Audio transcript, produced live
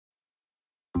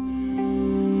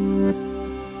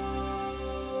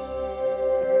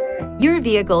Your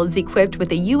vehicle is equipped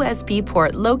with a USB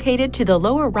port located to the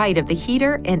lower right of the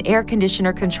heater and air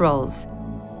conditioner controls.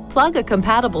 Plug a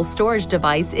compatible storage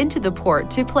device into the port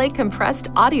to play compressed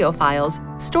audio files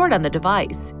stored on the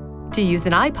device. To use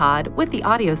an iPod with the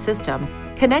audio system,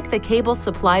 connect the cable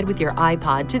supplied with your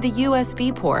iPod to the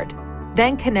USB port.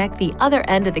 Then connect the other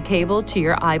end of the cable to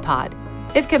your iPod.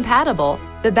 If compatible,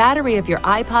 the battery of your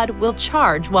iPod will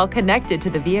charge while connected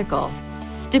to the vehicle.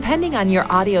 Depending on your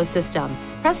audio system,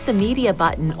 press the media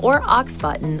button or aux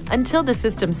button until the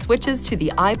system switches to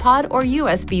the iPod or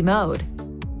USB mode.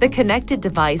 The connected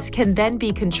device can then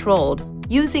be controlled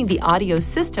using the audio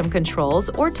system controls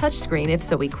or touchscreen if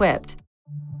so equipped.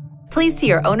 Please see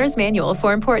your owner's manual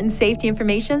for important safety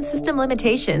information, system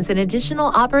limitations, and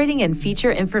additional operating and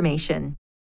feature information.